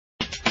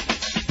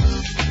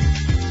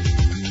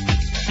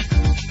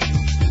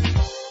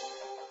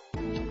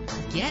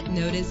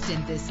noticed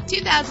in this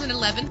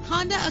 2011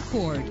 Honda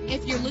Accord.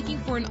 If you're looking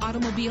for an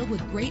automobile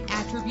with great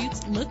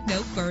attributes, look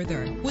no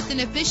further. With an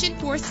efficient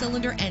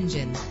 4-cylinder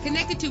engine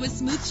connected to a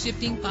smooth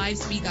shifting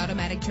 5-speed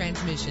automatic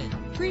transmission,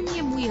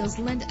 premium wheels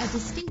lend a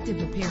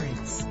distinctive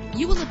appearance.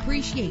 You will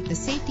appreciate the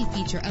safety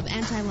feature of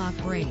anti-lock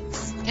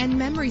brakes, and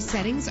memory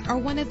settings are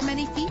one of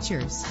many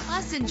features.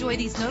 Plus, enjoy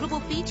these notable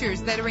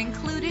features that are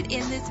included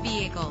in this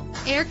vehicle: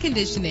 air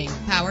conditioning,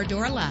 power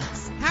door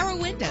locks, power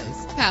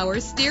windows, power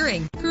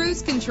steering,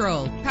 cruise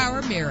control,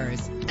 power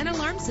mirrors, an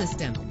alarm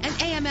system, an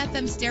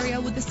AM/FM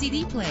stereo with a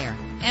CD player.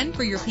 And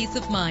for your peace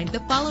of mind, the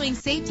following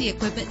safety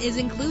equipment is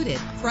included: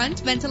 front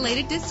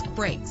ventilated disc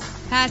brakes,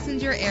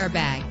 passenger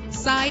airbag,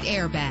 side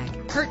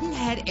airbag, curtain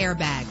head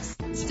airbags,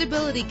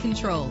 stability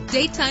control,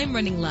 daytime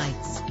running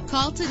lights.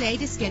 Call today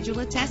to schedule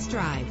a test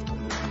drive.